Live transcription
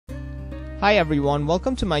Hi everyone,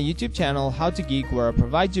 welcome to my YouTube channel How to Geek, where I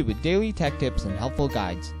provide you with daily tech tips and helpful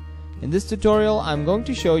guides. In this tutorial, I'm going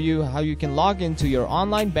to show you how you can log into your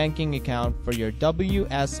online banking account for your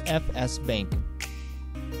WSFS bank.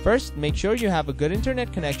 First, make sure you have a good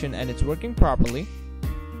internet connection and it's working properly.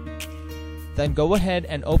 Then go ahead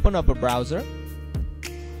and open up a browser.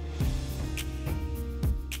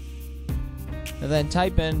 And then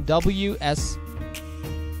type in WSFSbank.com.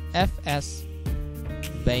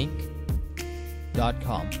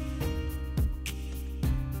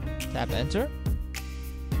 Tap enter.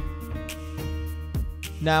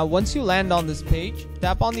 Now once you land on this page,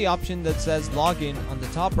 tap on the option that says login on the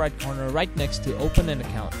top right corner right next to open an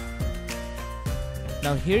account.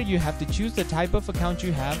 Now here you have to choose the type of account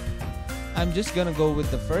you have. I'm just gonna go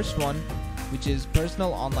with the first one, which is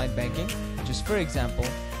personal online banking, just for example.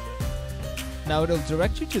 Now it'll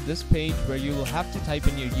direct you to this page where you will have to type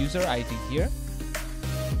in your user ID here.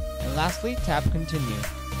 And lastly, tap continue.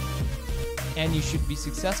 And you should be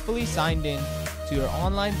successfully signed in to your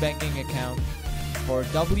online banking account for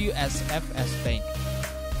WSFS Bank.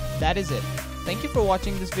 That is it. Thank you for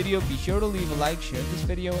watching this video. Be sure to leave a like, share this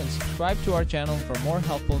video, and subscribe to our channel for more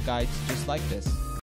helpful guides just like this.